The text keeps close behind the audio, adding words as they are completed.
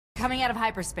coming out of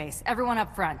hyperspace. Everyone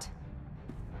up front.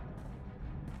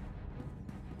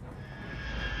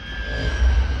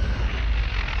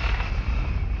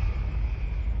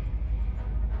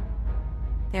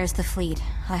 There's the fleet.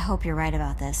 I hope you're right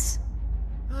about this.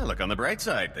 Look on the bright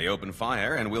side. They open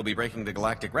fire, and we'll be breaking the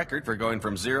galactic record for going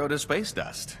from zero to space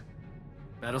dust.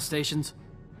 Battle stations?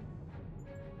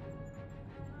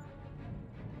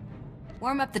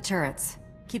 Warm up the turrets.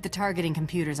 Keep the targeting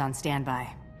computers on standby.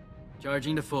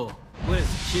 Charging to full.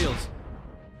 Blizz, shields.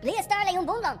 Re-start yung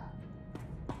buong.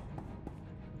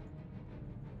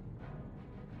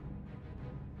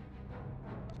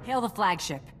 Hail the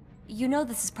flagship. You know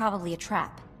this is probably a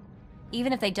trap.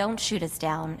 Even if they don't shoot us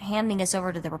down, handing us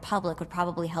over to the Republic would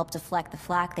probably help deflect the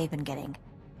flak they've been getting.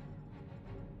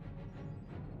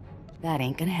 That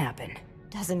ain't gonna happen.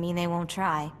 Doesn't mean they won't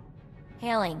try.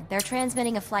 Hailing, they're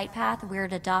transmitting a flight path. We're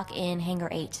to dock in Hangar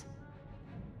 8.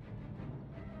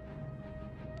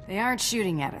 They aren't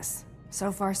shooting at us.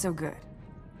 So far, so good.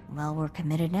 Well, we're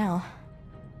committed now.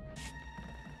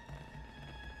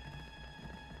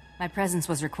 My presence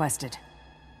was requested.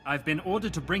 I've been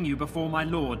ordered to bring you before my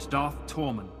lord, Darth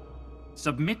Tormund.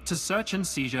 Submit to search and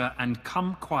seizure and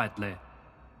come quietly.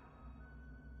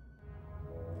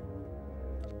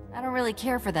 I don't really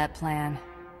care for that plan.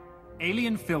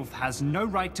 Alien filth has no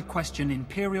right to question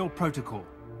Imperial protocol.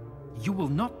 You will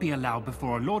not be allowed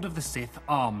before a Lord of the Sith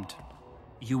armed.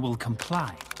 You will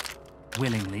comply,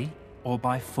 willingly or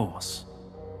by force.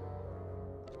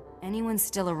 Anyone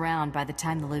still around by the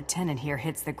time the lieutenant here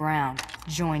hits the ground,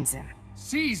 joins him.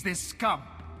 Seize this scum!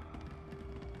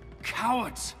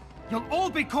 Cowards! You'll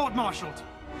all be court-martialed!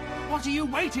 What are you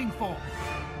waiting for?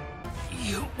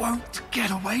 You won't get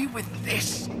away with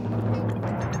this!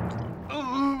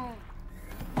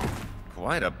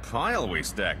 Quite a pile we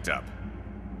stacked up.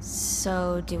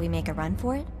 So, do we make a run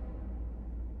for it?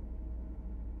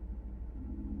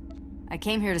 I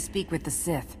came here to speak with the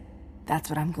Sith. That's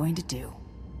what I'm going to do.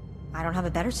 I don't have a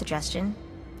better suggestion.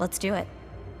 Let's do it.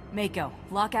 Mako,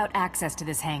 lock out access to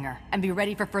this hangar, and be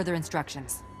ready for further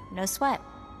instructions. No sweat.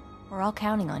 We're all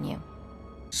counting on you.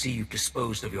 See you've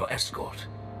disposed of your escort.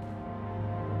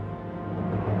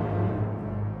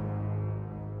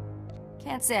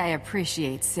 Can't say I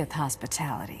appreciate Sith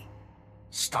hospitality.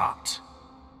 Start.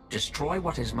 Destroy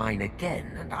what is mine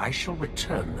again, and I shall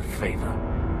return the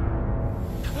favor.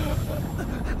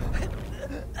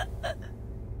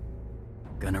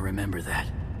 Gonna remember that.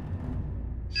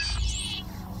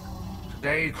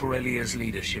 Today, Corellia's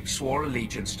leadership swore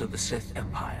allegiance to the Sith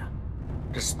Empire.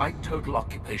 Despite total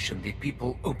occupation, the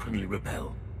people openly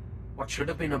rebel. What should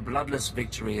have been a bloodless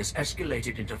victory has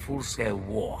escalated into full-scale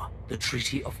war. The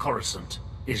Treaty of Coruscant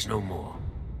is no more.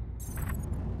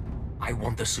 I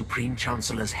want the Supreme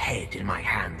Chancellor's head in my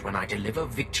hand when I deliver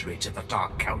victory to the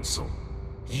Dark Council.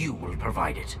 You will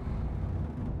provide it.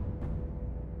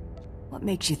 What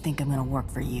makes you think I'm gonna work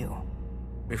for you?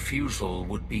 Refusal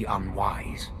would be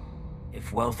unwise.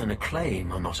 If wealth and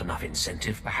acclaim are not enough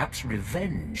incentive, perhaps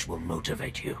revenge will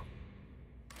motivate you.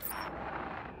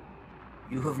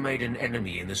 You have made an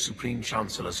enemy in the Supreme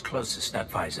Chancellor's closest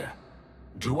advisor.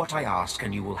 Do what I ask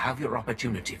and you will have your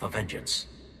opportunity for vengeance.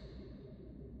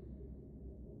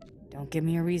 Don't give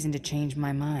me a reason to change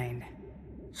my mind.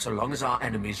 So long as our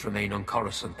enemies remain on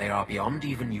Coruscant, they are beyond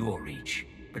even your reach.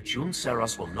 But Jun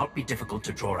Seros will not be difficult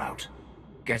to draw out.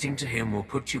 Getting to him will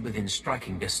put you within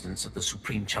striking distance of the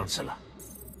Supreme Chancellor.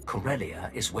 Corellia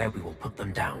is where we will put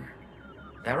them down.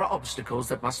 There are obstacles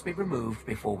that must be removed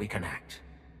before we can act.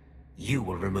 You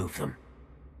will remove them.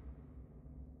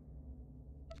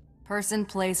 Person,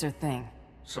 place, or thing?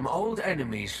 Some old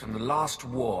enemies from the last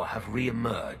war have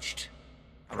re-emerged.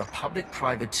 A Republic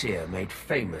privateer made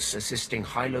famous assisting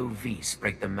Hylo Vs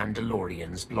break the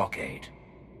Mandalorians' blockade.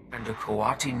 And a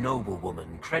Coati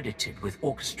noblewoman credited with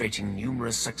orchestrating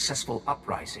numerous successful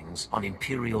uprisings on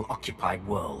Imperial-occupied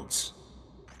worlds.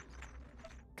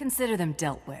 Consider them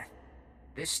dealt with.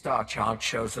 This star chart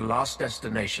shows the last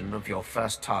destination of your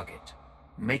first target.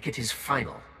 Make it his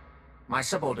final. My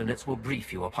subordinates will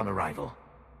brief you upon arrival.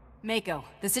 Mako,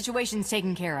 the situation's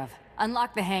taken care of.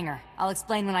 Unlock the hangar. I'll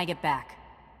explain when I get back.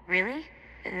 Really?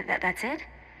 That's it?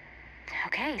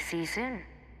 Okay, see you soon.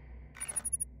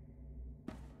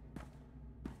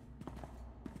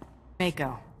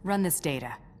 Mako, run this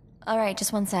data. Alright,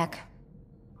 just one sec.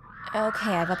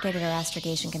 Okay, I've updated our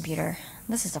astrogation computer.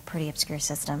 This is a pretty obscure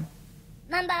system.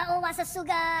 Mamba o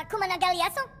wasasuga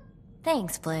kumanagalyaso?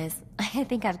 Thanks, Blaze. I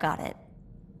think I've got it.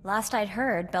 Last I'd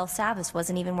heard, Belsavis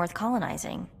wasn't even worth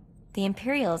colonizing. The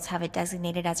Imperials have it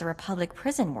designated as a Republic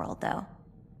prison world, though.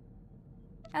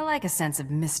 I like a sense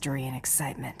of mystery and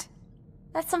excitement.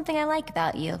 That's something I like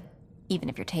about you. even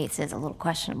if your taste is a little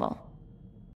questionable.